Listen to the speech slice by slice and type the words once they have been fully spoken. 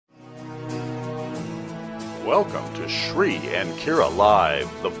Welcome to Shri and Kira Live,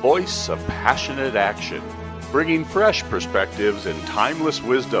 the voice of passionate action, bringing fresh perspectives and timeless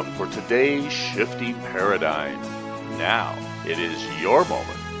wisdom for today's shifting paradigm. Now, it is your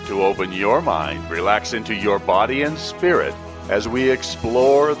moment to open your mind, relax into your body and spirit as we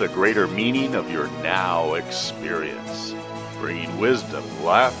explore the greater meaning of your now experience. Bringing wisdom,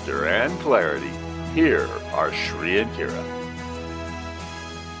 laughter, and clarity, here are Shri and Kira.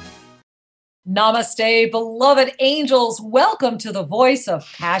 Namaste, beloved angels. Welcome to the voice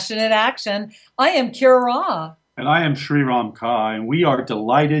of passionate action. I am Kira Ra. And I am Sri Ram Ka, and we are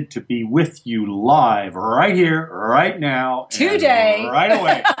delighted to be with you live right here, right now, today, right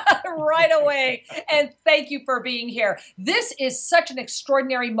away. Right away. And thank you for being here. This is such an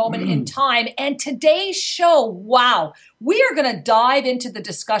extraordinary moment in time. And today's show, wow, we are going to dive into the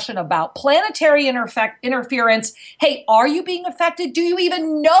discussion about planetary interference. Hey, are you being affected? Do you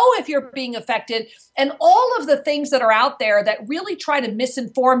even know if you're being affected? And all of the things that are out there that really try to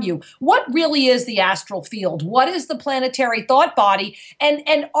misinform you. What really is the astral field? What is the planetary thought body?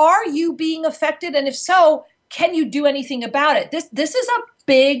 And are you being affected? And if so, can you do anything about it? This is a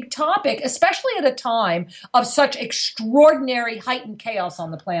big topic, especially at a time of such extraordinary heightened chaos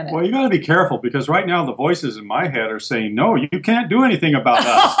on the planet. Well, you got to be careful because right now the voices in my head are saying, no, you can't do anything about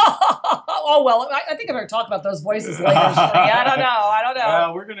us. Oh, well, I think I'm going to talk about those voices later. I don't know.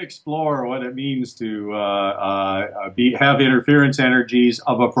 Well, we're going to explore what it means to have interference energies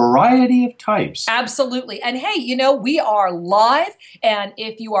of a variety of types. Absolutely. And hey, we are live. And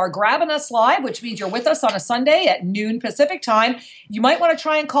if you are grabbing us live, which means you're with us on a Sunday at noon Pacific time, you might want to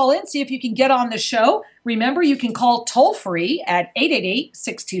try and call in, see if you can get on the show. Remember, you can call toll-free at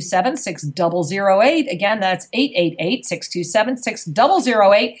 888-627-6008. Again, that's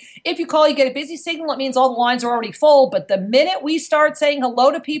 888-627-6008. If you call, you get a busy signal. It means all the lines are already full. But the minute we start saying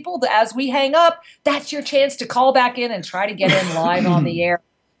hello to people as we hang up, that's your chance to call back in and try to get in live on the air.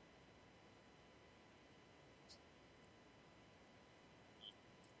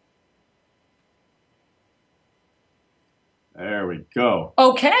 There we go.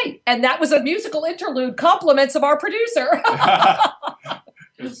 Okay. And that was a musical interlude. Compliments of our producer.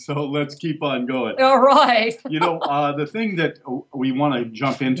 So let's keep on going. All right. The thing that we want to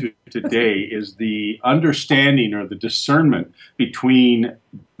jump into today is the understanding or the discernment between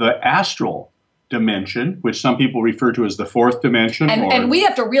the astral dimension, which some people refer to as the fourth dimension. And we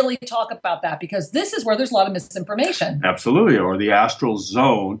have to really talk about that because this is where there's a lot of misinformation. Absolutely, or the astral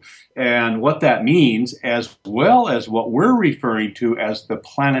zone, and what that means, as well as what we're referring to as the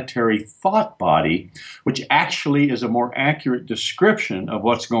planetary thought body, which actually is a more accurate description of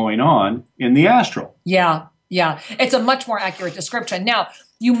what's going on in the astral. Yeah. It's a much more accurate description. Now,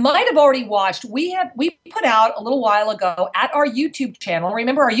 you might have already watched, we put out a little while ago at our YouTube channel.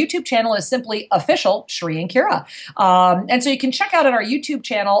 Remember, our YouTube channel is simply official Shri and Kira. And so you can check out at our YouTube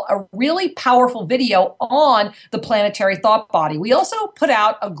channel a really powerful video on the planetary thought body. We also put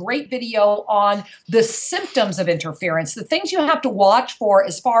out a great video on the symptoms of interference, the things you have to watch for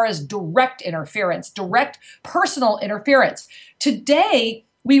as far as direct interference, direct personal interference. Today,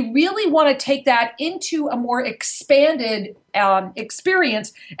 we really want to take that into a more expanded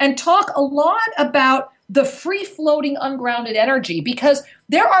experience and talk a lot about the free-floating, ungrounded energy, because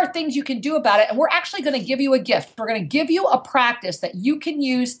there are things you can do about it, and we're actually going to give you a gift. We're going to give you a practice that you can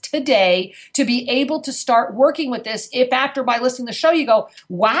use today to be able to start working with this if after, by listening to the show, you go,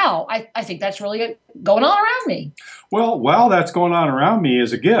 wow, I think that's really going on around me. Well, while that's going on around me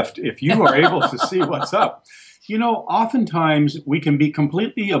is a gift, if you are able to see what's up. Oftentimes we can be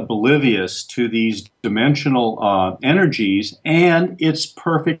completely oblivious to these dimensional energies, and it's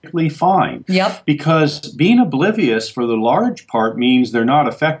perfectly fine. Yep. Because being oblivious for the large part means they're not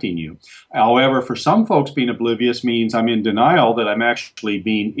affecting you. However, for some folks, being oblivious means I'm in denial that I'm actually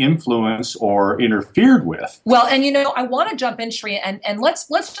being influenced or interfered with. Well, and I want to jump in, Shri, and let's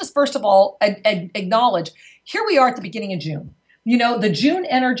just first of all acknowledge, here we are at the beginning of June. The June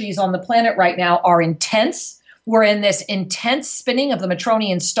energies on the planet right now are intense. We're in this intense spinning of the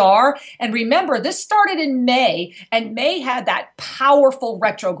Matronian star. And remember, this started in May, and May had that powerful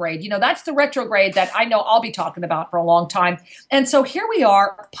retrograde. That's the retrograde that I know I'll be talking about for a long time. And so here we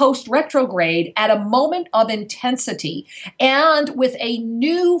are post-retrograde at a moment of intensity and with a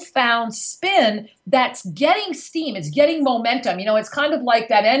newfound spin that's getting steam. It's getting momentum. It's kind of like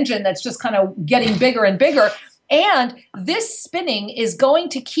that engine that's just kind of getting bigger and bigger. And this spinning is going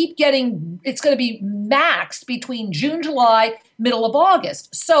to keep it's going to be maxed between June, July, middle of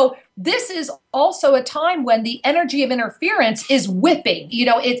August. So this is also a time when the energy of interference is whipping.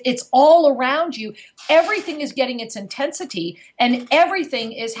 It's all around you. Everything is getting its intensity, and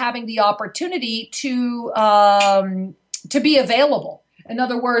everything is having the opportunity to be available. In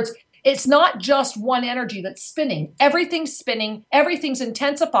other words, it's not just one energy that's spinning. Everything's spinning. Everything's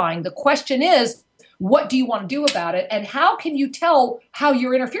intensifying. The question is, what do you want to do about it? And how can you tell how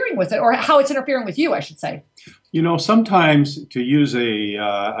you're interfering with it, or how it's interfering with you, I should say? Sometimes, to use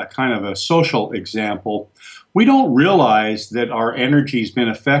a kind of a social example, we don't realize that our energy's been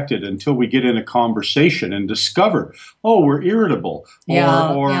affected until we get in a conversation and discover, we're irritable,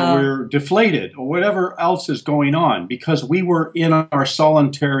 or we're deflated, or whatever else is going on, because we were in our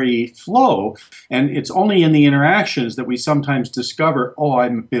solitary flow, and it's only in the interactions that we sometimes discover,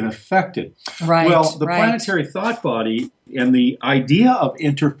 I've been affected. Right. Well, the planetary thought body and the idea of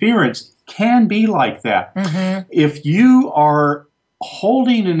interference can be like that. Mm-hmm. If you are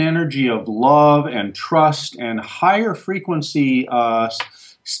holding an energy of love and trust and higher frequency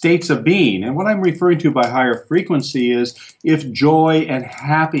states of being, and what I'm referring to by higher frequency is if joy and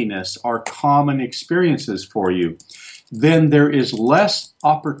happiness are common experiences for you, then there is less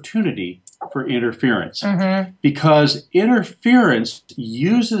opportunity for interference, because interference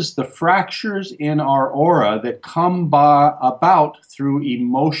uses the fractures in our aura that come about through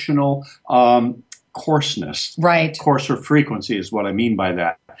emotional coarseness. Right. Coarser frequency is what I mean by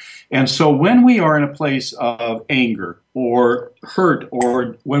that. And so when we are in a place of anger or hurt,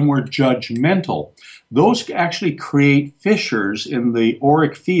 or when we're judgmental, those actually create fissures in the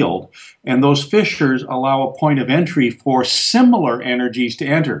auric field, and those fissures allow a point of entry for similar energies to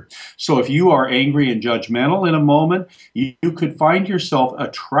enter. So if you are angry and judgmental in a moment, you could find yourself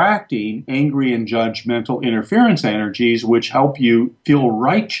attracting angry and judgmental interference energies, which help you feel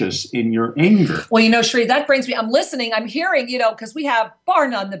righteous in your anger. Well, Shri, that brings me, I'm listening, I'm hearing, because we have bar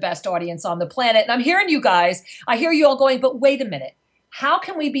none the best audience on the planet, and I'm hearing you guys, I hear you all going, but wait a minute. How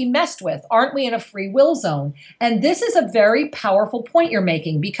can we be messed with? Aren't we in a free will zone? And this is a very powerful point you're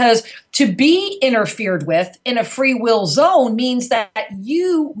making, because to be interfered with in a free will zone means that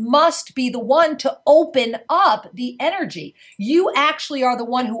you must be the one to open up the energy. You actually are the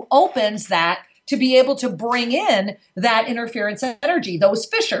one who opens that to be able to bring in that interference energy, those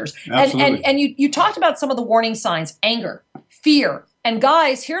fissures. Absolutely. And you talked about some of the warning signs: anger, fear. And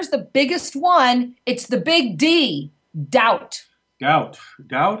guys, here's the biggest one. It's the big D, doubt.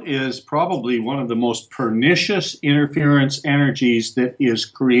 Doubt is probably one of the most pernicious interference energies that is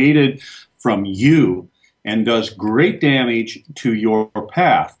created from you and does great damage to your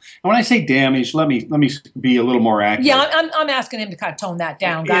path. And when I say damage, let me be a little more accurate. Yeah, I'm asking him to kind of tone that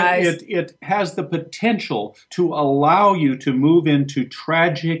down, guys. It has the potential to allow you to move into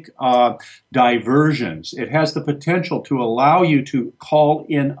tragic diversions. It has the potential to allow you to call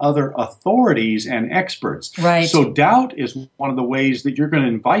in other authorities and experts. Right. So doubt is one of the ways that you're going to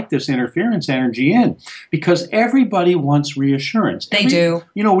invite this interference energy in, because everybody wants reassurance. They do.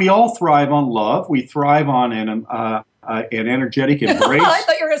 We all thrive on love. We thrive on an energetic embrace. I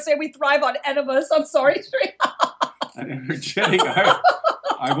thought you were going to say we thrive on enemas. I'm sorry. An energetic.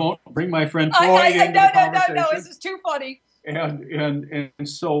 I won't bring my friend Floyd into the conversation. No. This is too funny. And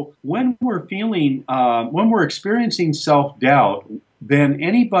so when we're when we're experiencing self-doubt, then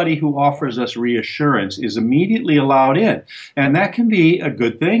anybody who offers us reassurance is immediately allowed in. And that can be a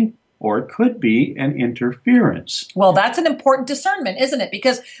good thing, or it could be an interference. Well, that's an important discernment, isn't it?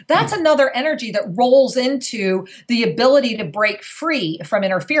 Because that's another energy that rolls into the ability to break free from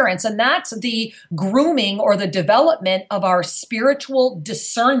interference. And that's the grooming or the development of our spiritual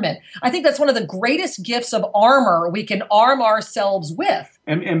discernment. I think that's one of the greatest gifts of armor we can arm ourselves with.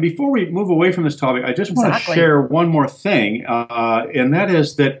 And before we move away from this topic, I just want to share one more thing, and that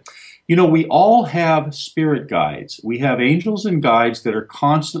is that we all have spirit guides. We have angels and guides that are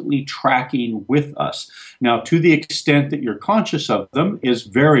constantly tracking with us. Now, to the extent that you're conscious of them is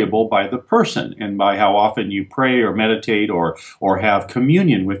variable by the person and by how often you pray or meditate or have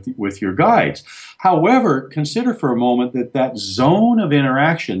communion with your guides. However, consider for a moment that zone of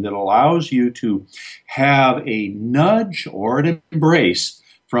interaction that allows you to have a nudge or an embrace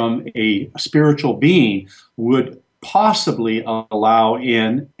from a spiritual being would possibly allow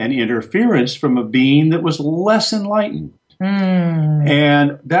in an interference from a being that was less enlightened.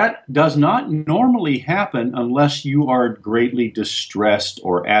 And that does not normally happen unless you are greatly distressed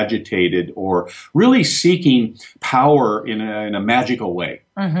or agitated or really seeking power in a magical way.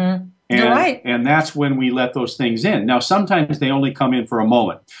 You're right. And that's when we let those things in. Now, sometimes they only come in for a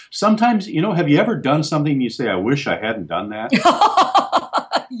moment. Sometimes, have you ever done something and you say, I wish I hadn't done that?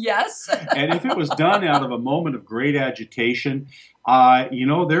 Yes. And if it was done out of a moment of great agitation,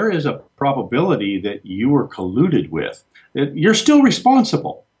 there is a probability that you were colluded with. You're still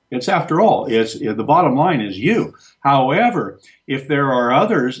responsible. It's after all, the bottom line is you. However, if there are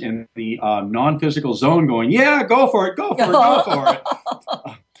others in the non-physical zone going, yeah, go for it, go for it, go for it.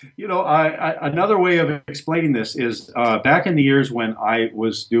 Another way of explaining this is back in the years when I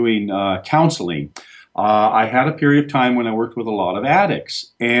was doing counseling, I had a period of time when I worked with a lot of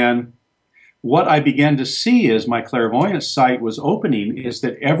addicts. And what I began to see as my clairvoyant sight was opening is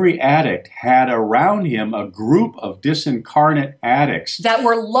that every addict had around him a group of disincarnate addicts that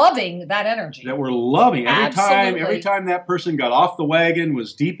were loving that energy. That were loving Absolutely. Every time that person got off the wagon,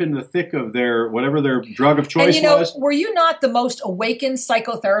 was deep in the thick of whatever their drug of choice and was. Were you not the most awakened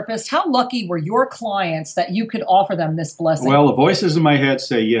psychotherapist? How lucky were your clients that you could offer them this blessing? Well, the voices in my head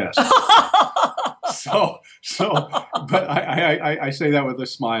say yes. But I say that with a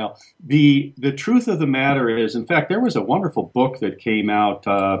smile. The truth of the matter is, in fact, there was a wonderful book that came out,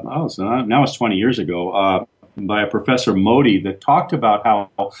 now it's 20 years ago, by a Professor Modi that talked about how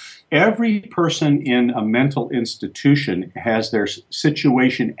every person in a mental institution has their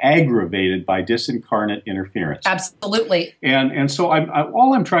situation aggravated by disincarnate interference. Absolutely. And so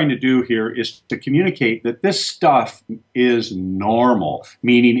all I'm trying to do here is to communicate that this stuff is normal,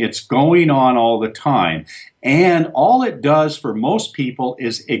 meaning it's going on all the time. And all it does for most people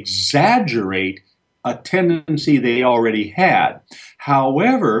is exaggerate a tendency they already had.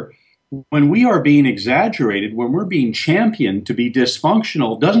 However, when we are being exaggerated, when we're being championed to be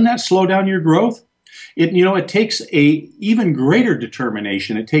dysfunctional, doesn't that slow down your growth? It takes a even greater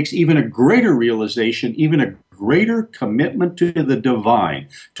determination. It takes even a greater realization, even a greater commitment to the divine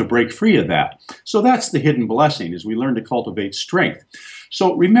to break free of that. So that's the hidden blessing, as we learn to cultivate strength.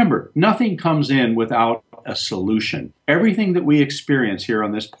 So remember, nothing comes in without a solution. Everything that we experience here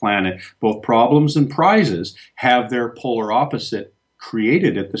on this planet, both problems and prizes, have their polar opposite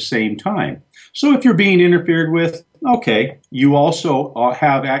created at the same time. So if you're being interfered with, okay, you also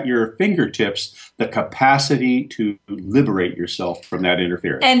have at your fingertips the capacity to liberate yourself from that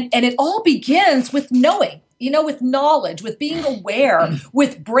interference. And it all begins with knowing. With knowledge, with being aware,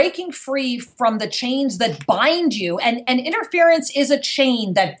 with breaking free from the chains that bind you. And interference is a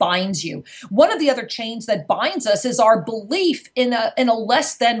chain that binds you. One of the other chains that binds us is our belief in a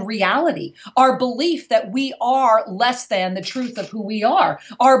less than reality, our belief that we are less than the truth of who we are,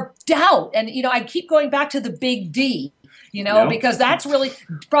 our doubt. And, I keep going back to the big D. Because that's really,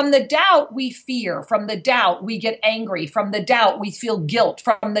 from the doubt we fear, from the doubt we get angry, from the doubt we feel guilt,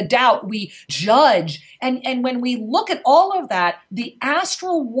 from the doubt we judge. And when we look at all of that, the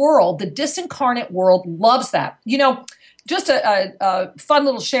astral world, the disincarnate world loves that. Just a fun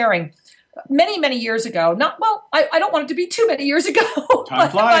little sharing. Many, many years ago, I don't want it to be too many years ago.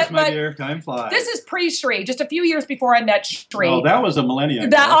 Time flies, my dear, time flies. This is pre-Shri, just a few years before I met Shri. Oh, that was a millennium.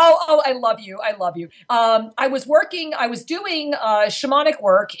 I love you. I was doing shamanic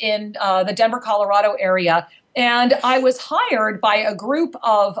work in the Denver, Colorado area, and I was hired by a group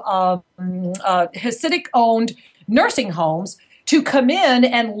of Hasidic-owned nursing homes to come in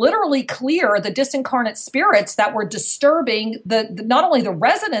and literally clear the disincarnate spirits that were disturbing not only the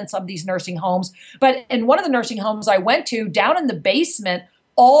residents of these nursing homes, but in one of the nursing homes I went to, down in the basement,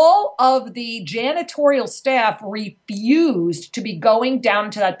 all of the janitorial staff refused to be going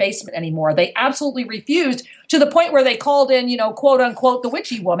down to that basement anymore. They absolutely refused, to the point where they called in, quote unquote, the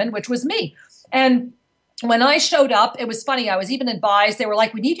witchy woman, which was me. And when I showed up, it was funny. I was even advised, they were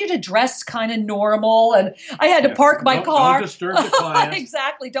like, we need you to dress kind of normal. And I had to park my car. Don't disturb the clients.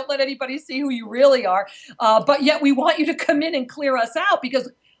 Exactly. Don't let anybody see who you really are. But yet we want you to come in and clear us out, because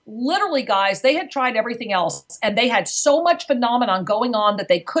literally, guys, they had tried everything else, and they had so much phenomenon going on that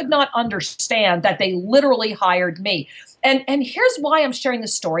they could not understand, that they literally hired me. And here's why I'm sharing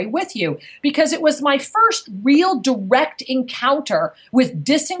this story with you, because it was my first real direct encounter with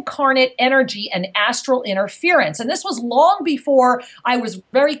disincarnate energy and astral interference. And this was long before I was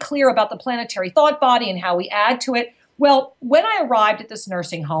very clear about the planetary thought body and how we add to it. Well, when I arrived at this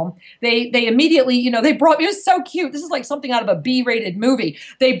nursing home, they immediately, they brought me, it was so cute. This is like something out of a B-rated movie.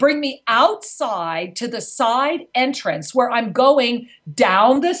 They bring me outside to the side entrance where I'm going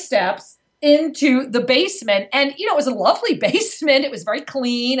down the steps into the basement. And, it was a lovely basement. It was very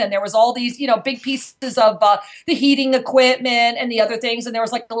clean. And there was all these, big pieces of the heating equipment and the other things. And there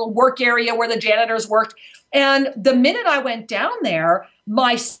was like a little work area where the janitors worked. And the minute I went down there,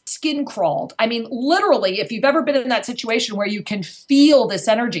 my skin crawled. I mean, literally, if you've ever been in that situation where you can feel this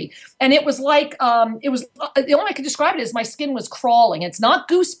energy. And it was like, the only way I could describe it is my skin was crawling. It's not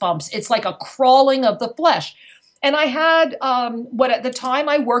goosebumps. It's like a crawling of the flesh. And I had what at the time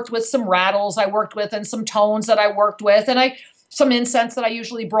I worked with some rattles I worked with and some tones that I worked with and some incense that I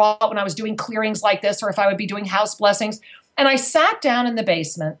usually brought when I was doing clearings like this or if I would be doing house blessings. And I sat down in the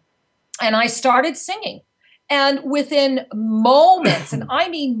basement and I started singing. And within moments, and I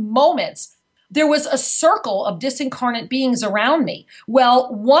mean moments, there was a circle of disincarnate beings around me.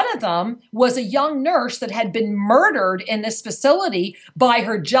 Well, one of them was a young nurse that had been murdered in this facility by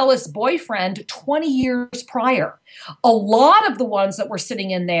her jealous boyfriend 20 years prior. A lot of the ones that were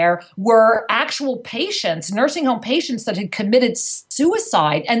sitting in there were actual patients, nursing home patients that had committed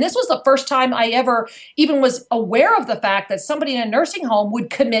suicide. And this was the first time I ever even was aware of the fact that somebody in a nursing home would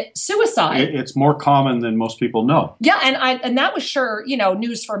commit suicide. It's more common than most people know. Yeah, and that was sure,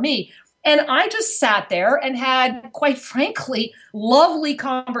 news for me. And I just sat there and had, quite frankly, lovely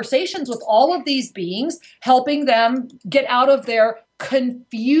conversations with all of these beings, helping them get out of their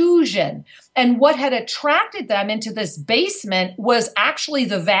confusion. And what had attracted them into this basement was actually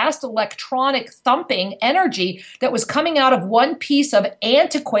the vast electronic thumping energy that was coming out of one piece of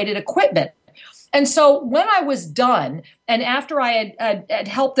antiquated equipment. And so when I was done, and after I had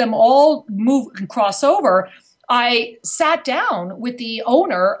helped them all move and cross over, I sat down with the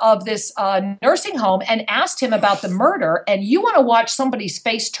owner of this nursing home and asked him about the murder. And you want to watch somebody's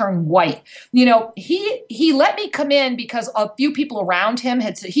face turn white. He let me come in because a few people around him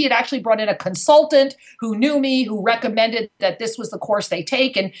he had actually brought in a consultant who knew me, who recommended that this was the course they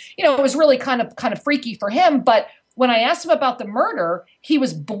take. And, it was really kind of freaky for him. But when I asked him about the murder, he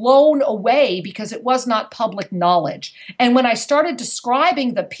was blown away because it was not public knowledge. And when I started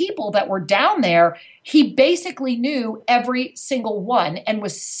describing the people that were down there, he basically knew every single one and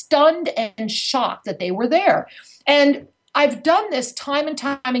was stunned and shocked that they were there. And I've done this time and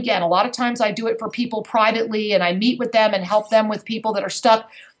time again. A lot of times I do it for people privately and I meet with them and help them with people that are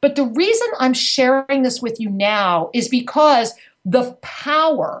stuck. But the reason I'm sharing this with you now is because the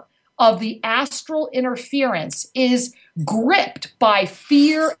power of the astral interference is gripped by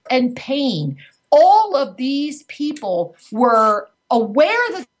fear and pain. All of these people were aware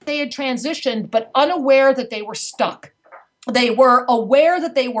that they had transitioned, but unaware that they were stuck. They were aware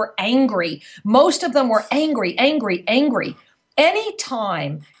that they were angry. Most of them were angry.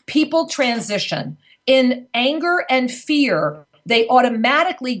 Anytime people transition in anger and fear, they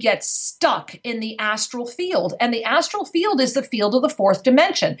automatically get stuck in the astral field. And the astral field is the field of the fourth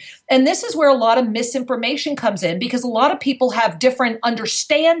dimension. And this is where a lot of misinformation comes in because a lot of people have different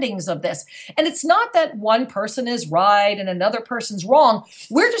understandings of this. And it's not that one person is right and another person's wrong.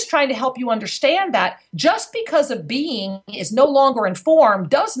 We're just trying to help you understand that just because a being is no longer informed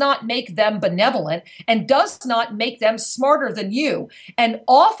does not make them benevolent and does not make them smarter than you. And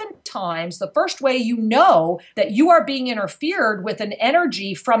oftentimes, the first way you know that you are being interfered with an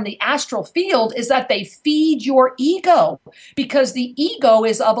energy from the astral field is that they feed your ego because the ego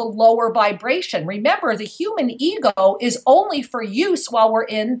is of a lower vibration. Remember, the human ego is only for use while we're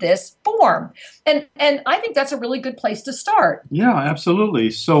in this form. And I think that's a really good place to start. Yeah,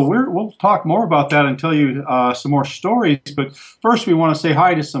 absolutely. So we'll talk more about that and tell you some more stories. But first, we want to say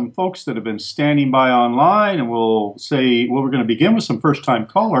hi to some folks that have been standing by online, and we're going to begin with some first-time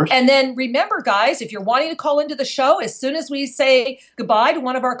callers. And then remember, guys, if you're wanting to call into the show, as soon as we say goodbye to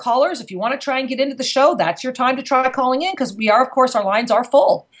one of our callers, if you want to try and get into the show, that's your time to try calling in because our lines are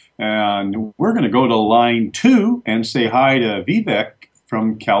full. And we're going to go to line 2 and say hi to Vivek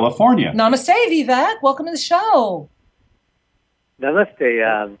from California. Namaste, Vivek. Welcome to the show.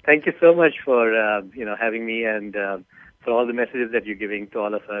 Namaste. Thank you so much for having me and for all the messages that you're giving to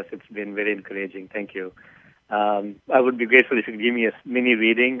all of us. It's been very encouraging. Thank you. I would be grateful if you could give me a mini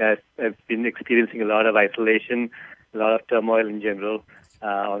reading. I've been experiencing a lot of isolation, a lot of turmoil in general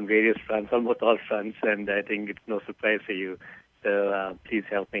on various fronts, almost all fronts, and I think it's no surprise for you. So please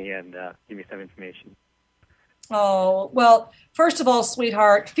help me and give me some information. Oh, well, first of all,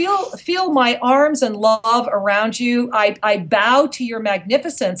 sweetheart, feel my arms and love around you. I bow to your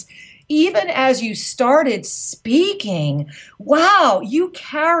magnificence. Even as you started speaking, wow, you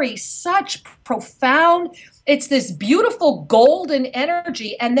carry such profound, it's this beautiful golden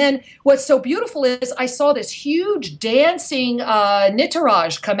energy. And then what's so beautiful is I saw this huge dancing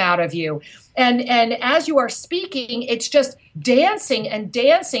Nitaraj come out of you. And as you are speaking, it's just, dancing and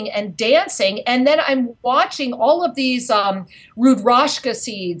dancing and dancing. And then I'm watching all of these Rudrashka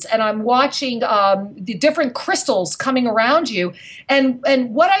seeds, and I'm watching the different crystals coming around you. And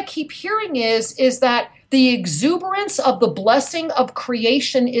what I keep hearing is that the exuberance of the blessing of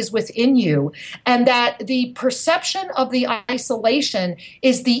creation is within you, and that the perception of the isolation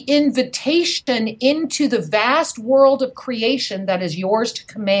is the invitation into the vast world of creation that is yours to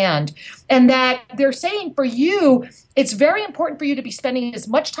command. And that they're saying for you, it's very important for you to be spending as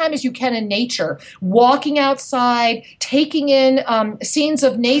much time as you can in nature, walking outside, taking in scenes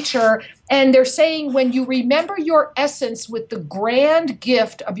of nature. And they're saying when you remember your essence with the grand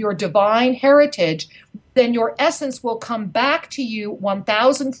gift of your divine heritage, then your essence will come back to you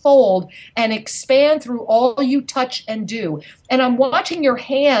 1,000-fold and expand through all you touch and do. And I'm watching your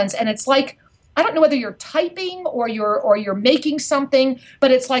hands, and it's like, I don't know whether you're typing or you're making something,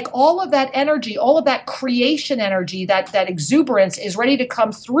 but it's like all of that energy, all of that creation energy, that exuberance is ready to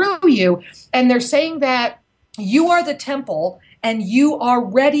come through you. And they're saying that you are the temple and you are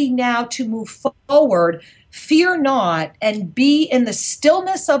ready now to move forward. Fear not, and be in the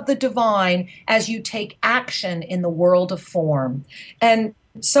stillness of the divine as you take action in the world of form. And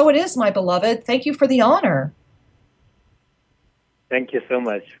so it is, my beloved. Thank you for the honor. Thank you so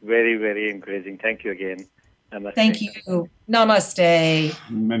much. Very, very encouraging. Thank you again. Namaste. Thank you. Namaste.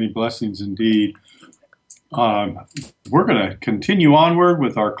 Many blessings indeed. We're going to continue onward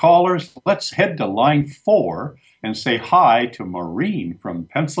with our callers. Let's head to line 4 and say hi to Maureen from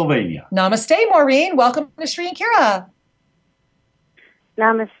Pennsylvania. Namaste, Maureen. Welcome to Sri and Kira.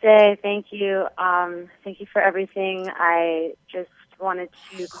 Namaste. Thank you. Thank you for everything. I just wanted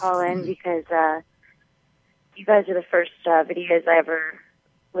to call in because you guys are the first videos I ever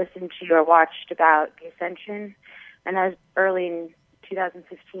listened to or watched about the Ascension. And that was early in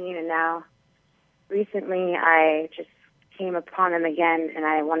 2015, and now recently I just came upon them again, and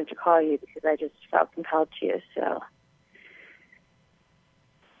I wanted to call you because I just felt compelled to. So,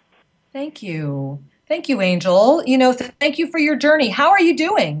 thank you, Angel. Thank you for your journey. How are you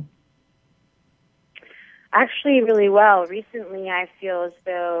doing? Actually, really well. Recently, I feel as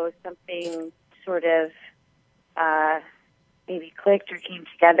though something sort of maybe clicked or came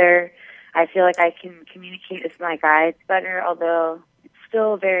together. I feel like I can communicate with my guides better, although it's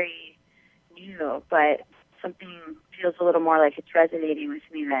still very new, but something feels a little more like it's resonating with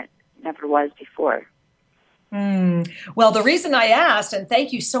me that never was before. Well, the reason I asked, and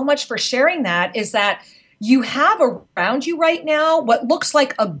thank you so much for sharing that, is that you have around you right now what looks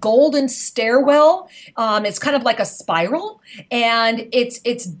like a golden stairwell. It's kind of like a spiral, and it's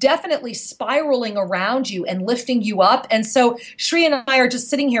definitely spiraling around you and lifting you up. And so Sri and I are just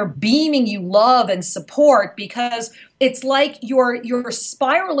sitting here beaming you love and support, because it's like you're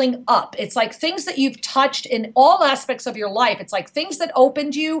spiraling up. It's like things that you've touched in all aspects of your life. It's like things that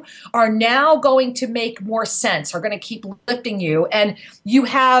opened you are now going to make more sense, are going to keep lifting you. And you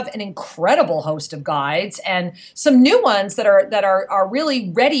have an incredible host of guides and some new ones that are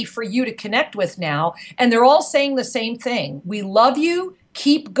really ready for you to connect with now. And they're all saying the same thing. We love you.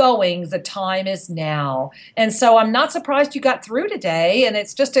 Keep going. The time is now. And so I'm not surprised you got through today. And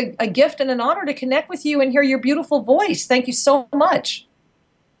it's just a gift and an honor to connect with you and hear your beautiful voice. Thank you so much.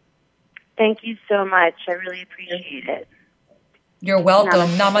 Thank you so much. I really appreciate it. You're welcome.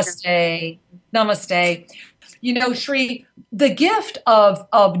 Namaste. Namaste. Shri, the gift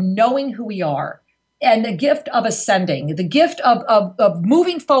of knowing who we are, and the gift of ascending, the gift of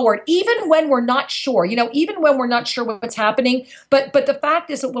moving forward, even when we're not sure, even when we're not sure what's happening. But the fact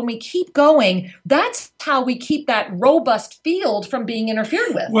is that when we keep going, that's how we keep that robust field from being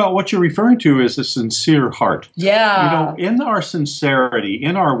interfered with. Well, what you're referring to is a sincere heart. Yeah. In our sincerity,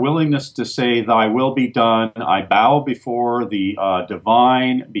 in our willingness to say, thy will be done, I bow before the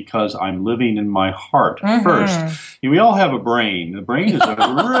divine because I'm living in my heart first. We all have a brain. The brain is a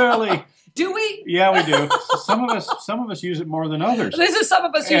really... Do we? Yeah, we do. Some of us use it more than others. Some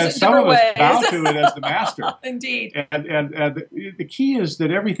of us use it different ways. Some of us bow to it as the master. Indeed. And the key is that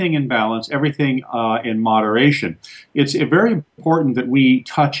everything in balance, everything in moderation. It's very important that we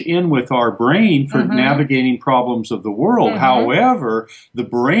touch in with our brain for navigating problems of the world. However, the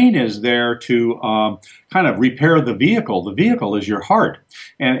brain is there to kind of repair the vehicle. The vehicle is your heart.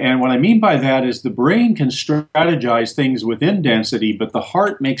 And what I mean by that is the brain can strategize things within density, but the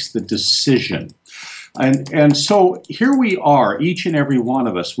heart makes the decision. And so here we are, each and every one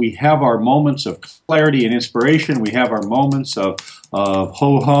of us. We have our moments of clarity and inspiration. We have our moments of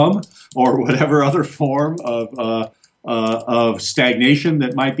ho-hum or whatever other form of of stagnation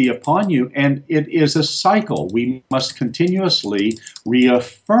that might be upon you, and it is a cycle. We must continuously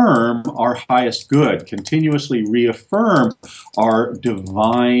reaffirm our highest good, continuously reaffirm our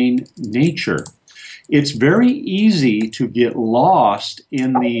divine nature. It's very easy to get lost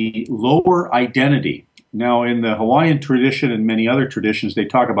in the lower identity. Now, in the Hawaiian tradition and many other traditions, they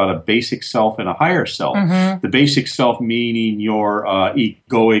talk about a basic self and a higher self. Mm-hmm. The basic self meaning your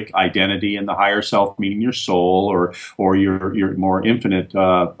egoic identity, and the higher self meaning your soul or your more infinite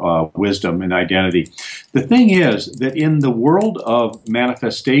wisdom and identity. The thing is that in the world of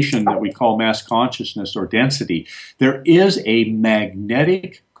manifestation that we call mass consciousness or density, there is a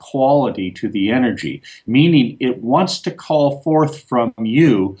magnetic quality to the energy, meaning it wants to call forth from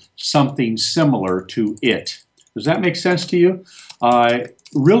you something similar to it. Does that make sense to you?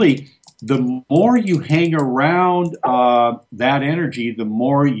 Really, the more you hang around that energy, the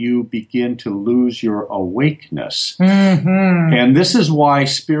more you begin to lose your awakeness. Mm-hmm. And this is why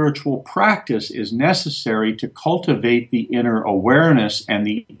spiritual practice is necessary to cultivate the inner awareness and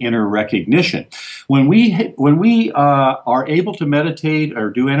the inner recognition. When we are able to meditate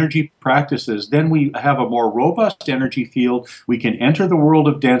or do energy practices, then we have a more robust energy field. We can enter the world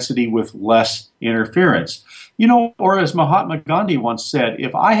of density with less interference. You know, or as Mahatma Gandhi once said,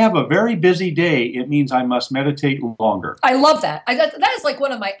 if I have a very busy day, it means I must meditate longer. I love that. That is like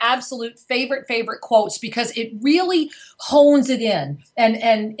one of my absolute favorite quotes, because it really hones it in. And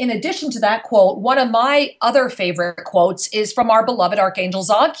in addition to that quote, one of my other favorite quotes is from our beloved Archangel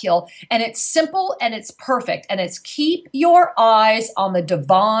Zadkiel, and it's simple and it's perfect, and it's keep your eyes on the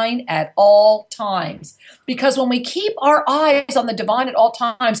divine at all times. Because when we keep our eyes on the divine at all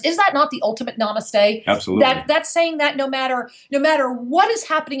times, is that not the ultimate namaste? Absolutely. That's saying that no matter what is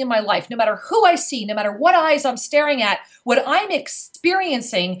happening in my life, no matter who I see, no matter what eyes I'm staring at, what I'm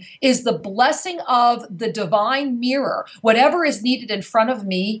experiencing is the blessing of the divine mirror, whatever is needed in front of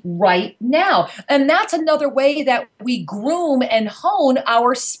me right now. And that's another way that we groom and hone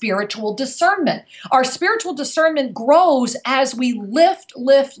our spiritual discernment. Our spiritual discernment grows as we lift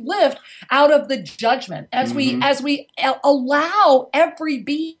out of the judgment, as we allow every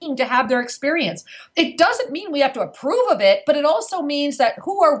being to have their experience. It doesn't mean we have to approve of it, but it also means that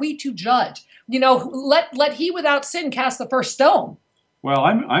who are we to judge? You know, let he without sin cast the first stone. Well,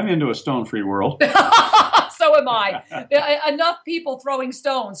 I'm into a stone-free world. So am I. Enough people throwing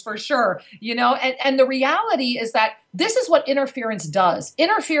stones for sure. You know, and the reality is that this is what interference does.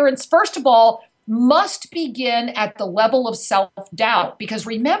 Interference, first of all, must begin at the level of self-doubt, because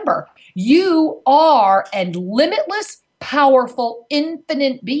remember, you are a limitless, powerful,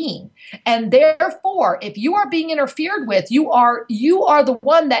 infinite being. And therefore, if you are being interfered with, you are the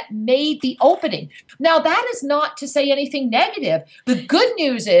one that made the opening. Now, that is not to say anything negative. The good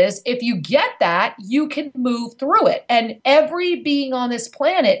news is, if you get that, you can move through it. And every being on this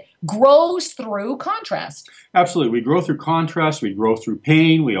planet grows through contrast. Absolutely. We grow through contrast, we grow through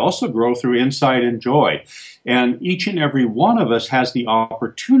pain, we also grow through insight and joy. And each and every one of us has the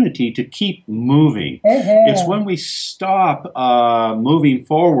opportunity to keep moving. It's when we stop moving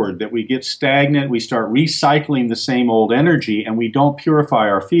forward that we get stagnant, we start recycling the same old energy, and we don't purify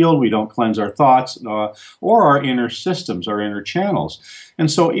our field, we don't cleanse our thoughts or our inner systems, our inner channels. And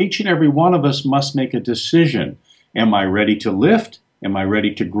so each and every one of us must make a decision. Am I ready to lift? Am I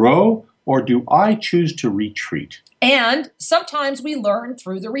ready to grow? Or do I choose to retreat? And sometimes we learn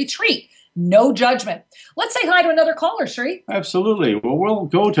through the retreat. No judgment. Let's say hi to another caller, Sri. Absolutely. Well, we'll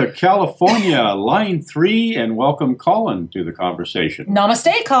go to California, line 3, and welcome Colin to the conversation.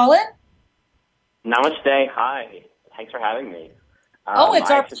 Namaste, Colin. Namaste. Hi. Thanks for having me.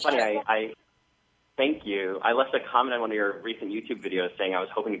 It's our It's funny. I thank you. I left a comment on one of your recent YouTube videos saying I was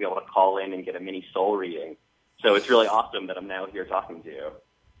hoping to be able to call in and get a mini soul reading. So it's really awesome that I'm now here talking to you.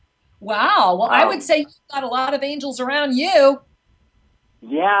 Wow. Well, I would say you've got a lot of angels around you.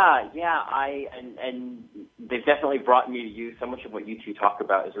 Yeah. And they've definitely brought me to you. So much of what you two talk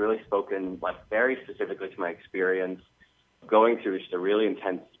about is really spoken like very specifically to my experience going through just a really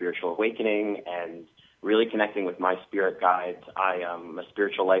intense spiritual awakening and really connecting with my spirit guides. I am a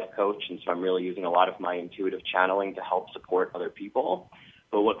spiritual life coach, and so I'm really using a lot of my intuitive channeling to help support other people.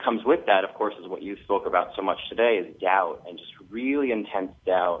 But what comes with that, of course, is what you spoke about so much today, is doubt, and just really intense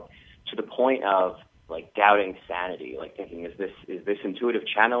doubt to the point of like doubting sanity, like thinking, is this intuitive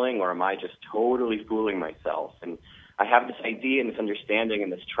channeling, or am I just totally fooling myself? And I have this idea and this understanding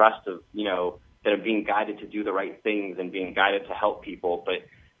and this trust of, you know, that I'm being guided to do the right things and being guided to help people. But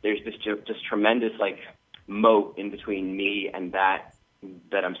there's this just tremendous like moat in between me and that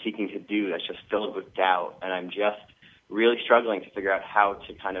I'm seeking to do that's just filled with doubt. And I'm just really struggling to figure out how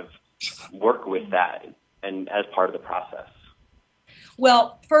to kind of work with that. and as part of the process.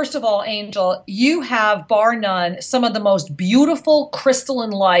 Well, first of all, Angel, you have, bar none, some of the most beautiful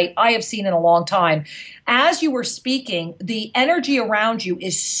crystalline light I have seen in a long time. As you were speaking, the energy around you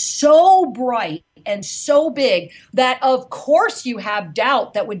is so bright and so big that, of course, you have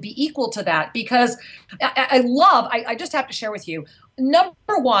doubt that would be equal to that, because I just have to share with you.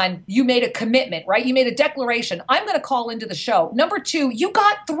 Number one, you made a commitment, right? You made a declaration. I'm going to call into the show. Number two, you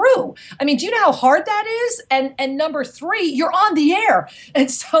got through. I mean, do you know how hard that is? And number three, you're on the air. And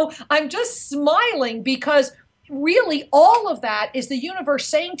so I'm just smiling because really all of that is the universe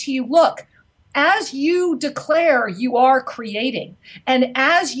saying to you, look, as you declare, you are creating. And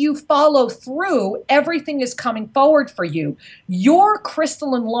as you follow through, everything is coming forward for you. Your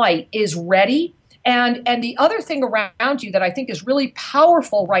crystalline light is ready. And the other thing around you that I think is really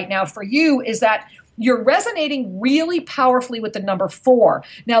powerful right now for you is that you're resonating really powerfully with the number 4.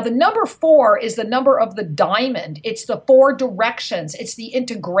 Now, the number 4 is the number of the diamond. It's the 4 directions. It's the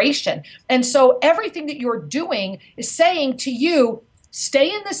integration. And so everything that you're doing is saying to you,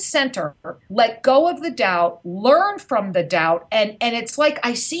 stay in the center, let go of the doubt, learn from the doubt. And it's like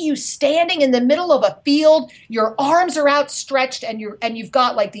I see you standing in the middle of a field, your arms are outstretched, and you've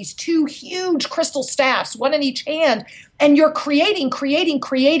got like these 2 huge crystal staffs, one in each hand, and you're creating.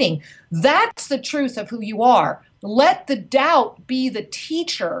 That's the truth of who you are. Let the doubt be the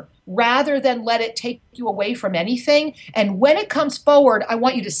teacher rather than let it take you away from anything. And when it comes forward, I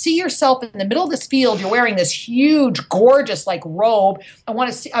want you to see yourself in the middle of this field. You're wearing this huge, gorgeous, like robe. I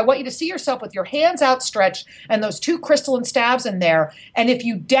want you to see yourself with your hands outstretched and those 2 crystalline staves in there. And if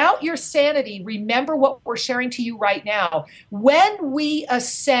you doubt your sanity, remember what we're sharing to you right now. When we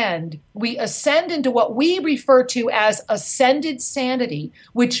ascend into what we refer to as ascended sanity,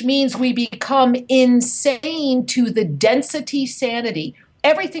 which means we become insane to the density sanity.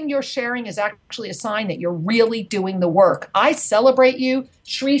 Everything you're sharing is actually a sign that you're really doing the work. I celebrate you.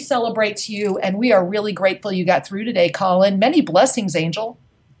 Shri celebrates you. And we are really grateful you got through today, Colin. Many blessings, Angel.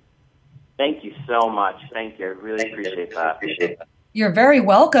 Thank you so much. Thank you. I really appreciate that. You're very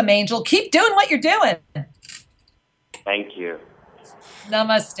welcome, Angel. Keep doing what you're doing. Thank you.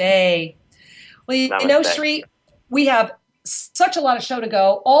 Namaste. Well, you know, Shri, we have such a lot of show to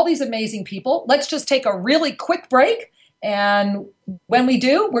go. All these amazing people. Let's just take a really quick break. And when we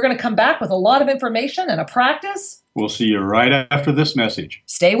do, we're going to come back with a lot of information and a practice. We'll see you right after this message.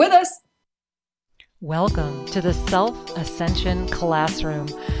 Stay with us. Welcome to the Self-Ascension Classroom,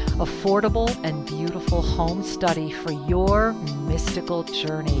 affordable and beautiful home study for your mystical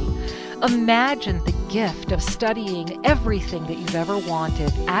journey. Imagine the gift of studying everything that you've ever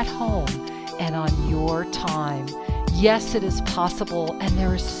wanted at home and on your time. Yes, it is possible, and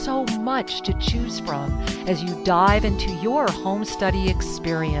there is so much to choose from as you dive into your home study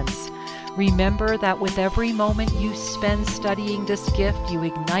experience. Remember that with every moment you spend studying this gift, you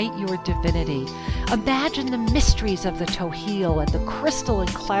ignite your divinity. Imagine the mysteries of the Tohil and the crystalline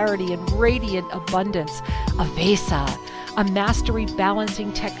clarity and radiant abundance of Vesa, a mastery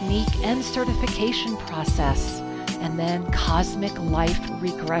balancing technique and certification process, and then cosmic life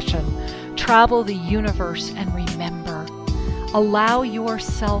regression. Travel the universe and remember, allow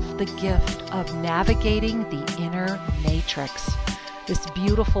yourself the gift of navigating the inner matrix. This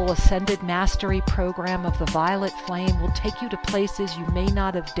beautiful Ascended Mastery program of the Violet Flame will take you to places you may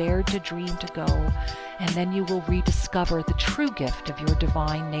not have dared to dream to go, and then you will rediscover the true gift of your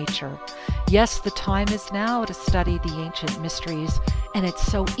divine nature. Yes, the time is now to study the ancient mysteries, and it's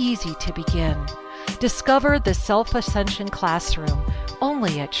so easy to begin. Discover the Self-Ascension Classroom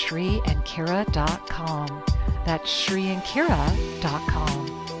only at shriandkira.com. That's shriandkira.com.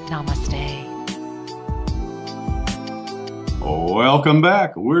 Namaste. Welcome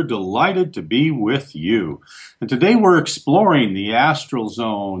back. We're delighted to be with you. And today we're exploring the astral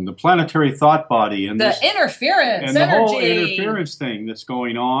zone, the planetary thought body, and the interference and the energy. whole interference thing that's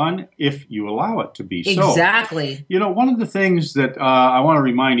going on, if you allow it to be so. Exactly. You know, one of the things that I want to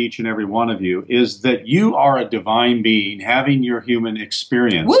remind each and every one of you is that you are a divine being having your human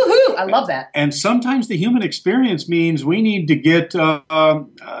experience. Woohoo! I love that. And sometimes the human experience means we need to get a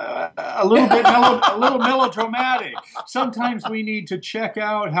little bit a little melodramatic. Sometimes we need to check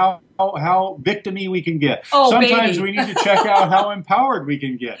out how victim-y we can get. Oh, sometimes baby. we need to check out how empowered we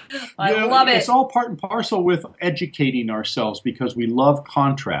can get. I love it. It's all part and parcel with educating ourselves because we love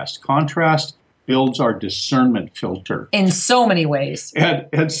contrast. Contrast builds our discernment filter. In so many ways.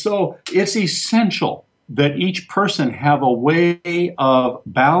 And so it's essential that each person have a way of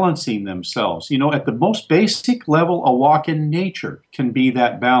balancing themselves. You know, at the most basic level, a walk in nature can be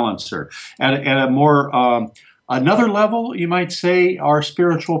that balancer. At a more Another level, you might say, are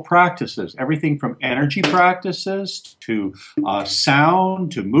spiritual practices. Everything from energy practices to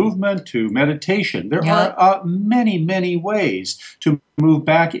sound to movement to meditation. There are many, many ways to move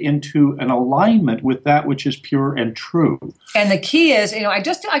back into an alignment with that which is pure and true. And the key is, I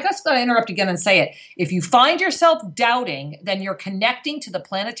just got to interrupt again and say it. If you find yourself doubting, then you're connecting to the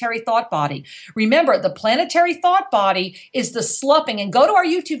planetary thought body. Remember, the planetary thought body is the sloughing. And go to our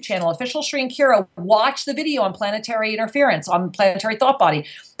YouTube channel, Official Shri and Kira. Watch the video on planetary interference, on planetary thought body.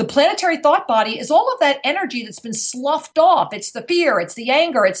 The planetary thought body is all of that energy that's been sloughed off. It's the fear, it's the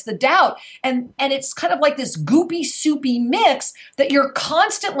anger, it's the doubt. And it's kind of like this goopy, soupy mix that you're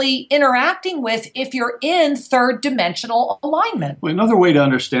constantly interacting with if you're in third dimensional alignment. Well, another way to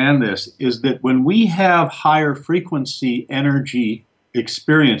understand this is that when we have higher frequency energy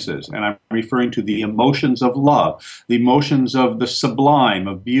experiences, and I'm referring to the emotions of love, the emotions of the sublime,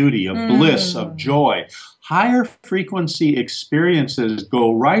 of beauty, of bliss, of joy, higher frequency experiences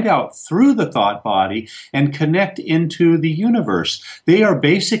go right out through the thought body and connect into the universe. They are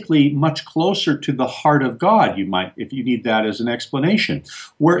basically much closer to the heart of God, you might, if you need that as an explanation.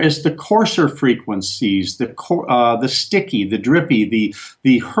 Whereas the coarser frequencies, the sticky, the drippy,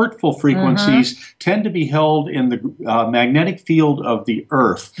 the hurtful frequencies tend to be held in the magnetic field of the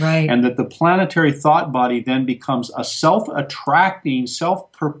earth. Right. And that the planetary thought body then becomes a self-attracting,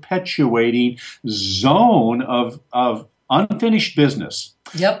 self-perpetuating zone of unfinished business.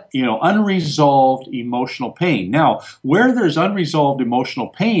 Yep. Unresolved emotional pain. Now, where there's unresolved emotional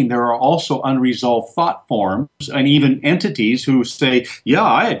pain, there are also unresolved thought forms and even entities who say, yeah,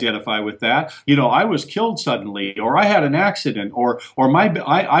 I identify with that. I was killed suddenly, or I had an accident, or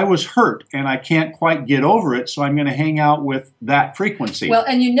I was hurt and I can't quite get over it, so I'm going to hang out with that frequency. Well,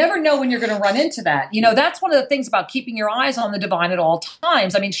 and you never know when you're going to run into that. That's one of the things about keeping your eyes on the divine at all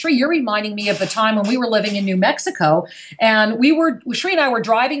times. I mean, Shri, you're reminding me of the time when we were living in New Mexico, and Shri and I were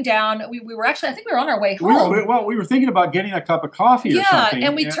driving down. We were actually, I think we were on our way home. We were thinking about getting a cup of coffee or something. Yeah,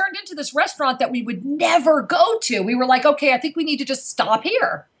 and we turned into this restaurant that we would never go to. We were like, okay, I think we need to just stop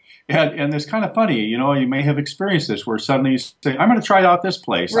here. And it's kind of funny, you may have experienced this where suddenly you say, I'm going to try out this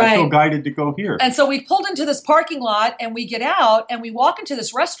place. Right. I feel guided to go here. And so we pulled into this parking lot and we get out and we walk into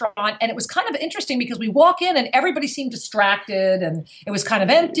this restaurant, and it was kind of interesting because we walk in and everybody seemed distracted and it was kind of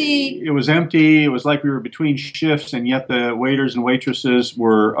empty. It was empty. It was like we were between shifts, and yet the waiters and waitresses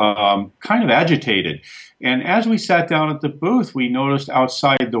were kind of agitated. And as we sat down at the booth, we noticed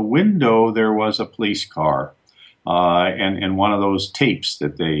outside the window there was a police car. And one of those tapes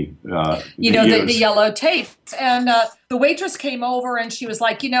that they the yellow tapes. And the waitress came over and she was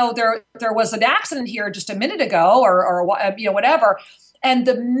like, there was an accident here just a minute ago or whatever. And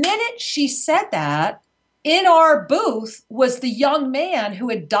the minute she said that, in our booth was the young man who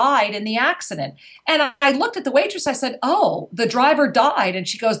had died in the accident. And I looked at the waitress. I said, oh, the driver died. And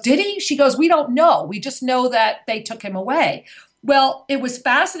she goes, did he? She goes, we don't know. We just know that they took him away. Well, it was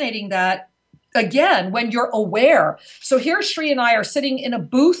fascinating that, again, when you're aware. So here Shri and I are sitting in a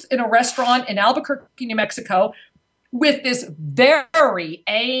booth in a restaurant in Albuquerque, New Mexico, with this very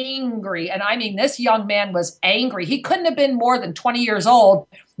angry, and I mean this young man was angry. He couldn't have been more than 20 years old.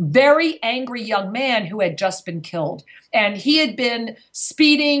 Very angry young man who had just been killed. And he had been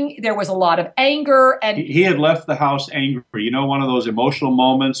speeding. There was a lot of anger. And he had left the house angry. One of those emotional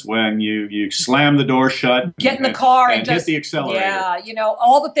moments when you slam the door shut. Get in the car and hit just the accelerator. Yeah,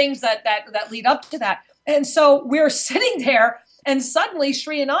 all the things that lead up to that. And so we're sitting there, and suddenly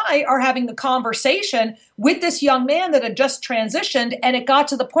Shri and I are having the conversation with this young man that had just transitioned, and it got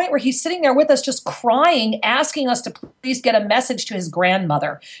to the point where he's sitting there with us just crying, asking us to please get a message to his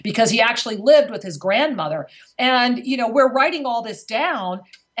grandmother, because he actually lived with his grandmother. And, we're writing all this down,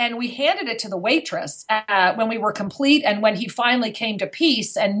 and we handed it to the waitress when we were complete and when he finally came to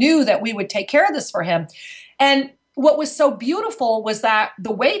peace and knew that we would take care of this for him. And what was so beautiful was that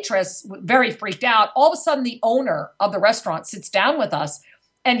the waitress, very freaked out, all of a sudden the owner of the restaurant sits down with us,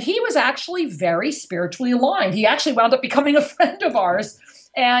 and he was actually very spiritually aligned. He actually wound up becoming a friend of ours.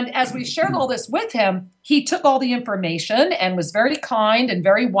 And as we shared all this with him, he took all the information and was very kind and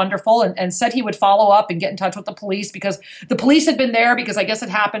very wonderful, and said he would follow up and get in touch with the police, because the police had been there, because I guess it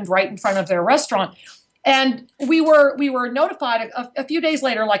happened right in front of their restaurant. And we were notified a few days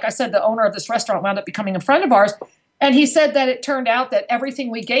later. Like I said, the owner of this restaurant wound up becoming a friend of ours. And he said that it turned out that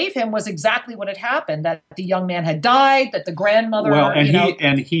everything we gave him was exactly what had happened, that the young man had died, that the grandmother... Well,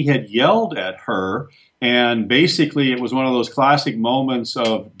 and he had yelled at her And basically, it was one of those classic moments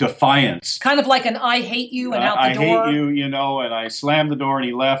of defiance. Kind of like an I hate you and out the I door. hate you, and I slammed the door and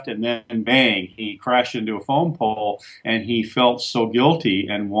he left, and then bang, he crashed into a phone pole, and he felt so guilty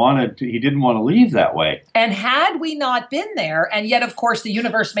and he didn't want to leave that way. And had we not been there, and yet, of course, the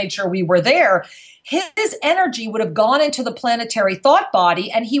universe made sure we were there, his energy would have gone into the planetary thought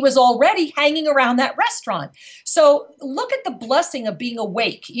body, and he was already hanging around that restaurant. So look at the blessing of being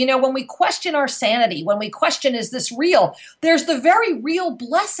awake. When we question our sanity, when we question, is this real? There's the very real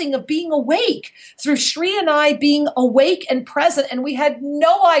blessing of being awake through Shri and I being awake and present. And we had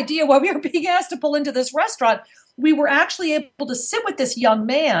no idea why we were being asked to pull into this restaurant. We were actually able to sit with this young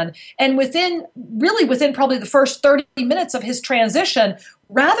man, and within probably the first 30 minutes of his transition,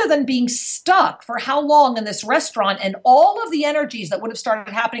 rather than being stuck for how long in this restaurant and all of the energies that would have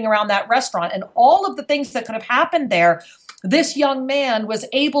started happening around that restaurant and all of the things that could have happened there, this young man was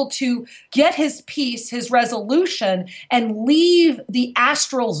able to get his peace, his resolution, and leave the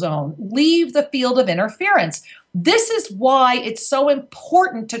astral zone, leave the field of interference. This is why it's so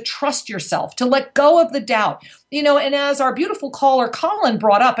important to trust yourself, to let go of the doubt. And as our beautiful caller Colin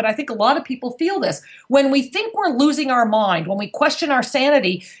brought up, and I think a lot of people feel this, when we think we're losing our mind, when we question our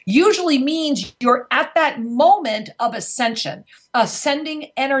sanity, usually means you're at that moment of ascension, ascending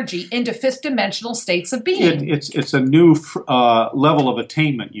energy into fifth dimensional states of being. It's a new level of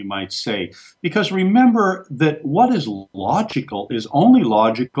attainment, you might say, because remember that what is logical is only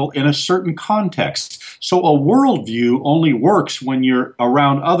logical in a certain context. So a worldview only works when you're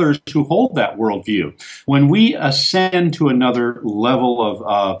around others who hold that worldview. When we ascend to another level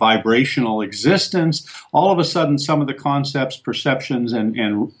of vibrational existence, all of a sudden some of the concepts, perceptions,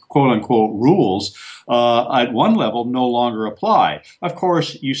 and quote-unquote rules at one level no longer apply. Of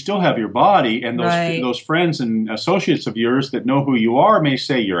course, you still have your body, and those friends and associates of yours that know who you are may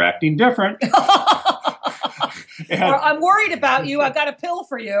say you're acting different. Or I'm worried about you. I've got a pill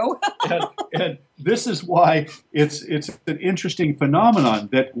for you. and this is why it's an interesting phenomenon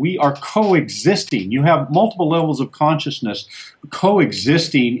that we are coexisting. You have multiple levels of consciousness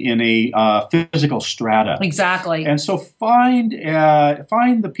coexisting in a physical strata. Exactly. And so find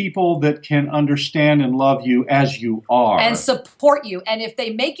the people that can understand and love you as you are. And support you. And if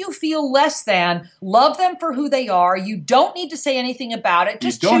they make you feel less than, love them for who they are. You don't need to say anything about it.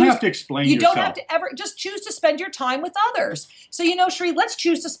 You don't have to explain yourself. You don't have to ever, just choose to spend your time with others. So, Shri, let's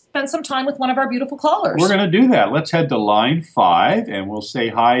choose to spend some time with one of our beautiful callers. We're going to do that. Let's head to line 5, and we'll say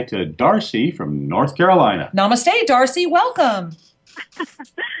hi to Darcy from North Carolina. Namaste, Darcy. Welcome.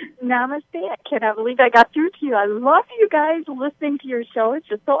 Namaste. I cannot believe I got through to you. I love you guys listening to your show. It's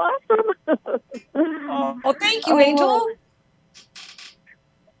just so awesome. Oh, thank you, Angel.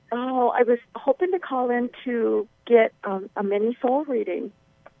 Oh, I was hoping to call in to get a mini soul reading.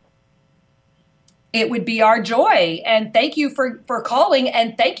 It would be our joy. And thank you for calling,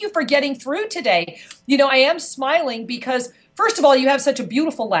 and thank you for getting through today. I am smiling because, first of all, you have such a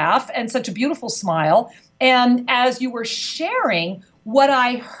beautiful laugh and such a beautiful smile. And as you were sharing, what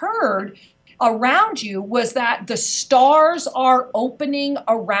I heard around you was that the stars are opening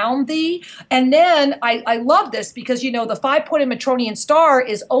around thee. And then I love this because, the 5-pointed Matronian star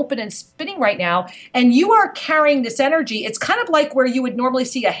is open and spinning right now, and you are carrying this energy. It's kind of like where you would normally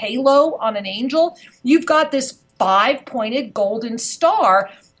see a halo on an angel. You've got this 5-pointed golden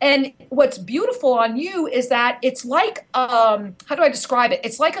star. And what's beautiful on you is that it's like, how do I describe it?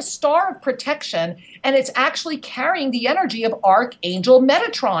 It's like a star of protection, and it's actually carrying the energy of Archangel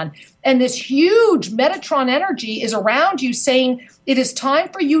Metatron. And this huge Metatron energy is around you saying it is time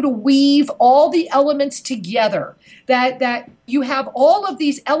for you to weave all the elements together, that you have all of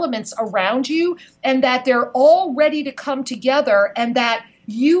these elements around you, and that they're all ready to come together, and that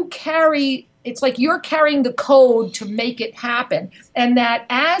you carry, it's like you're carrying the code to make it happen. And that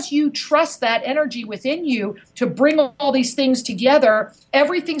as you trust that energy within you to bring all these things together,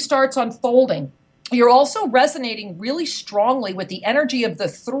 everything starts unfolding. You're also resonating really strongly with the energy of the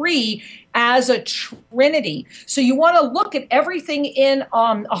 3 as a trinity. So you want to look at everything in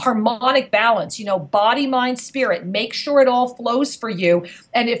a harmonic balance, body, mind, spirit. Make sure it all flows for you.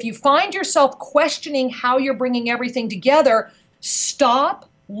 And if you find yourself questioning how you're bringing everything together, stop,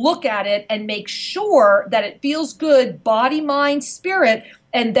 look at it, and make sure that it feels good, body, mind, spirit,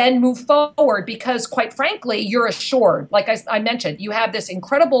 and then move forward, because quite frankly, you're assured. Like I mentioned, you have this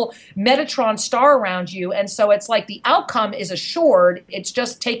incredible Metatron star around you, and so it's like the outcome is assured. It's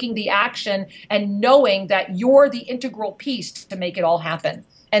just taking the action and knowing that you're the integral piece to make it all happen.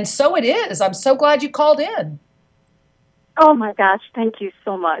 And so it is. I'm so glad you called in. Oh my gosh, thank you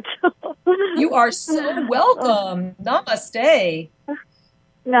so much. You are so welcome. Namaste.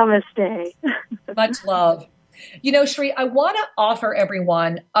 Namaste. Much love. You know, Shri, I want to offer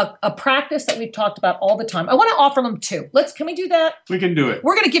everyone a practice that we've talked about all the time. I want to offer them two. Can we do that? We can do it.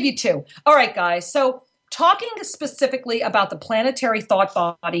 We're going to give you two. All right, guys. So talking specifically about the planetary thought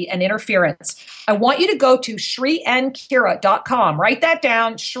body and interference, I want you to go to shriandkira.com. Write that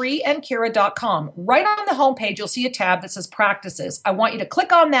down, shriandkira.com. Right on the homepage, you'll see a tab that says practices. I want you to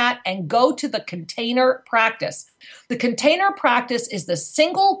click on that and go to the container practice. The container practice is the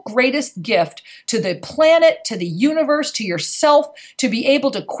single greatest gift to the planet, to the universe, to yourself, to be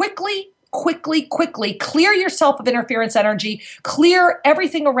able to quickly clear yourself of interference energy, clear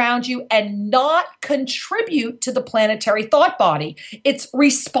everything around you, and not contribute to the planetary thought body. It's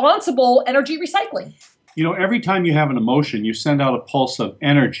responsible energy recycling. You know, every time you have an emotion, you send out a pulse of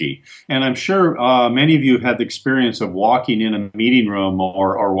energy. And I'm sure many of you have had the experience of walking in a meeting room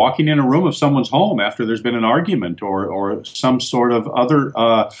or walking in a room of someone's home after there's been an argument or some sort of other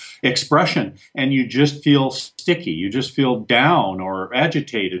expression, and you just feel sticky, you just feel down or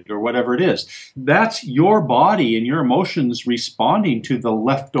agitated or whatever it is. That's your body and your emotions responding to the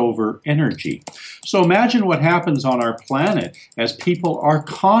leftover energy. So imagine what happens on our planet as people are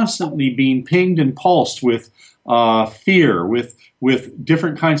constantly being pinged and pulsed with fear, with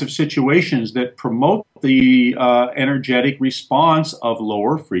different kinds of situations that promote the energetic response of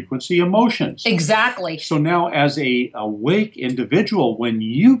lower frequency emotions. Exactly. So now as a awake individual, when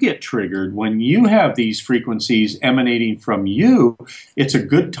you get triggered, when you have these frequencies emanating from you, it's a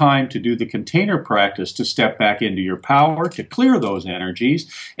good time to do the container practice, to step back into your power, to clear those energies,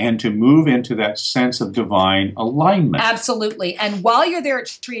 and to move into that sense of divine alignment. Absolutely. And while you're there at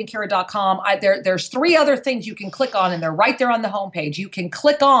shriandkira.com, there's three other things you can click on, and they're right there on the homepage. You can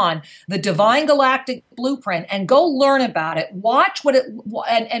click on the Divine Galactic Blueprint and go learn about it. Watch what it,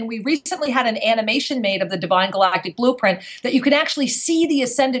 and we recently had an animation made of the Divine Galactic Blueprint that you can actually see the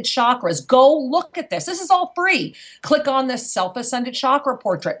ascended chakras. Go look at this. This is all free. Click on the self-ascended chakra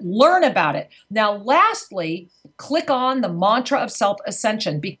portrait. Learn about it. Now, lastly, click on the mantra of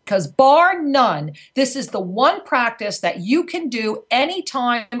self-ascension, because bar none, this is the one practice that you can do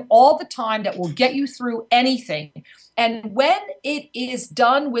anytime, all the time, that will get you through anything. And when it is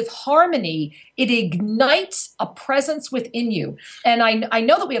done with harmony, it ignites a presence within you. And I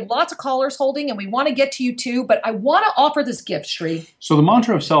know that we have lots of callers holding, and we want to get to you too, but I want to offer this gift, Shri. So the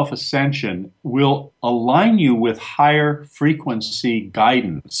mantra of self-ascension will align you with higher frequency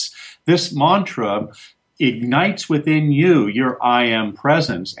guidance. This mantra ignites within you your I am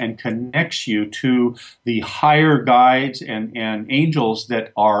presence and connects you to the higher guides and angels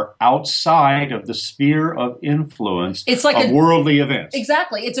that are outside of the sphere of influence of worldly events.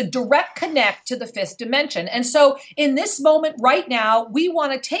 Exactly. It's a direct connect to the fifth dimension. And so in this moment right now, we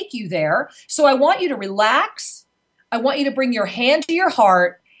want to take you there. So I want you to relax. I want you to bring your hand to your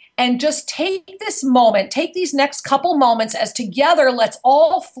heart and just take this moment, take these next couple moments as together, let's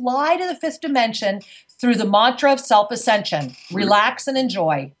all fly to the fifth dimension through the mantra of self-ascension. Relax and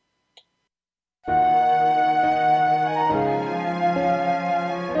enjoy.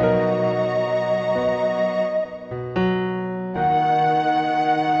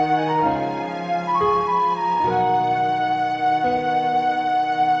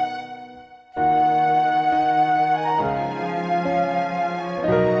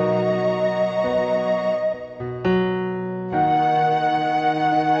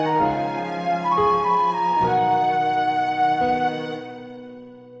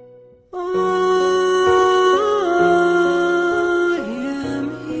 Oh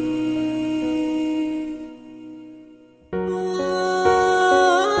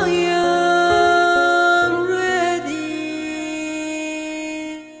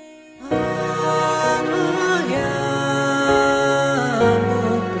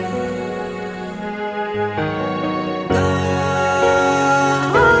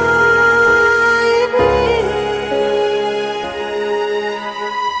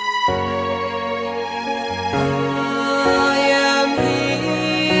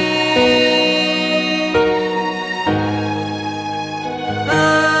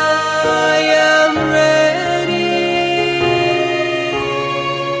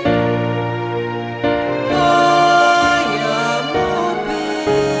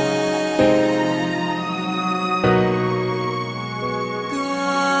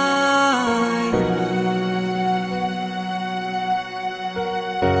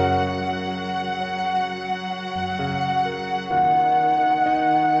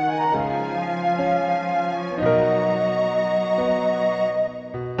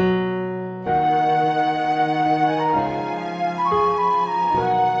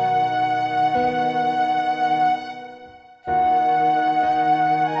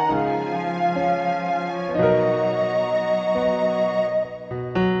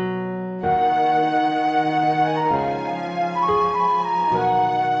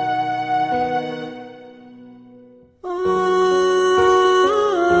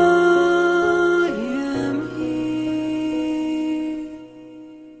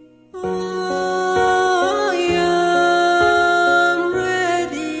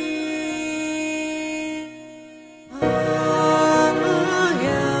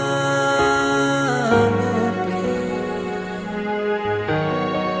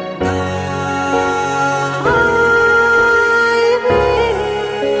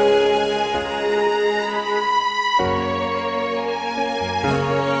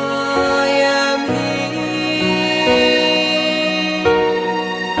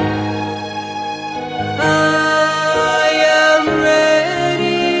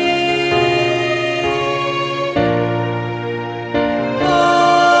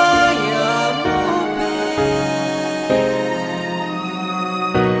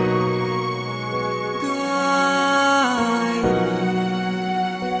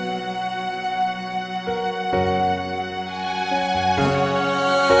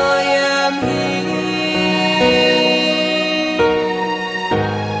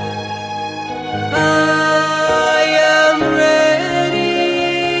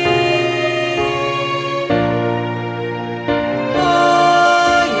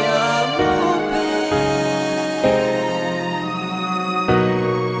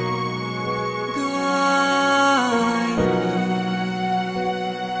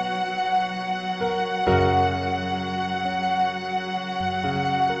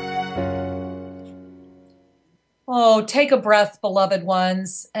take a breath, beloved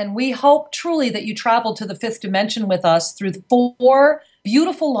ones, and we hope truly that you traveled to the fifth dimension with us through the 4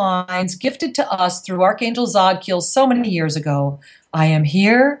 beautiful lines gifted to us through Archangel Zadkiel so many years ago. I am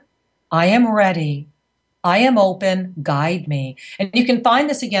here. I am ready. I am open. Guide me. And you can find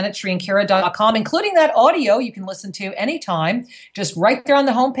this again at ShriandKira.com, including that audio you can listen to anytime. Just right there on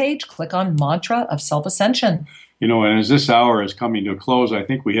the homepage, click on Mantra of Self-Ascension. You know, and as this hour is coming to a close, I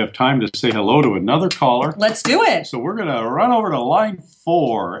think we have time to say hello to another caller. Let's do it. So we're going to run over to line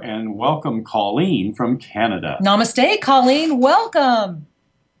 4 and welcome Colleen from Canada. Namaste, Colleen. Welcome.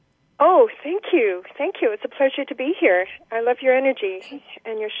 Oh, thank you. Thank you. It's a pleasure to be here. I love your energy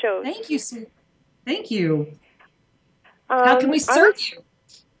and your shows. Thank you. Thank you. How can we serve you?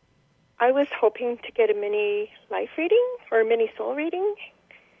 I was hoping to get a mini life reading or a mini soul reading.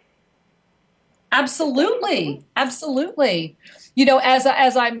 Absolutely. Absolutely. You know, as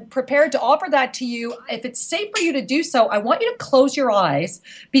I'm prepared to offer that to you, if it's safe for you to do so, I want you to close your eyes,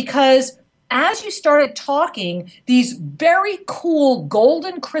 because as you started talking, these very cool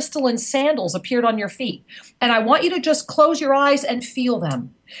golden crystalline sandals appeared on your feet. And I want you to just close your eyes and feel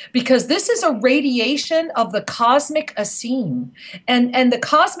them, because this is a radiation of the cosmic Essene. And the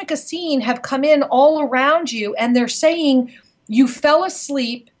cosmic Essene have come in all around you, and they're saying you fell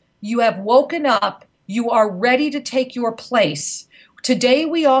asleep, you have woken up, you are ready to take your place. Today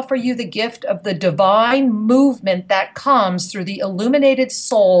we offer you the gift of the divine movement that comes through the illuminated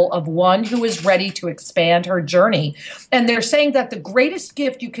soul of one who is ready to expand her journey. And they're saying that the greatest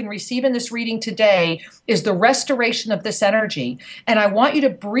gift you can receive in this reading today is the restoration of this energy. And I want you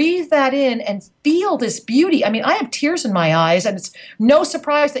to breathe that in and feel this beauty. I mean, I have tears in my eyes, and it's no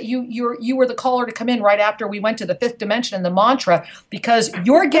surprise that you were the caller to come in right after we went to the fifth dimension and the mantra, because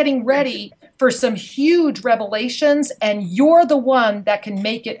you're getting ready for some huge revelations, and you're the one that can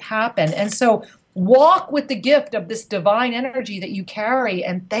make it happen. And so walk with the gift of this divine energy that you carry.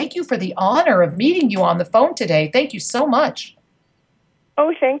 And thank you for the honor of meeting you on the phone today. Thank you so much.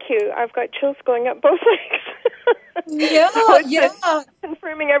 Oh, thank you. I've got chills going up both legs. Yeah.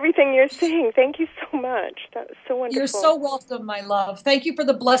 Confirming everything you're saying. Thank you so much. That was so wonderful. You're so welcome, my love. Thank you for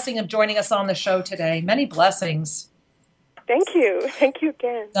the blessing of joining us on the show today. Many blessings. Thank you. Thank you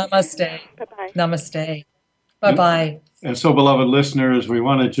again. Namaste. Bye-bye. Namaste. Bye-bye. And so, beloved listeners, we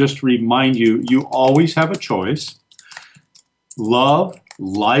want to just remind you, you always have a choice. Love,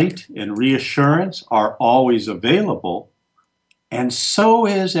 light, and reassurance are always available, and so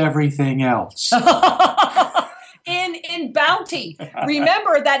is everything else. In bounty.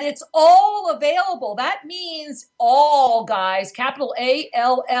 Remember that it's all available. That means all, guys, capital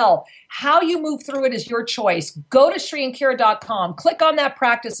ALL. How you move through it is your choice. Go to ShriandKira.com. Click on that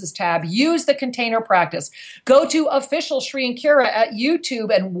practices tab. Use the container practice. Go to official Shri and Kira at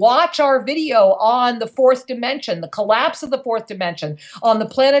YouTube and watch our video on the fourth dimension, the collapse of the fourth dimension, on the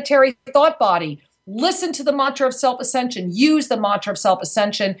planetary thought body. Listen to the mantra of self-ascension. Use the mantra of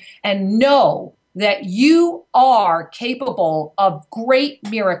self-ascension, and know that you are capable of great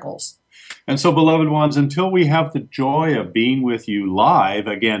miracles. And so, beloved ones, until we have the joy of being with you live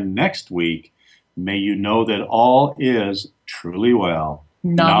again next week, may you know that all is truly well.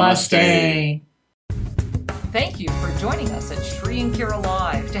 Namaste. Thank you for joining us at Shri and Kira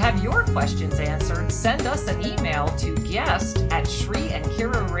Live. To have your questions answered, send us an email to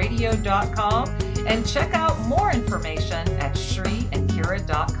guest@ShriandKiraRadio.com and check out more information at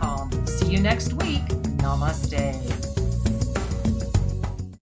ShriandKira.com. See you next week. Namaste.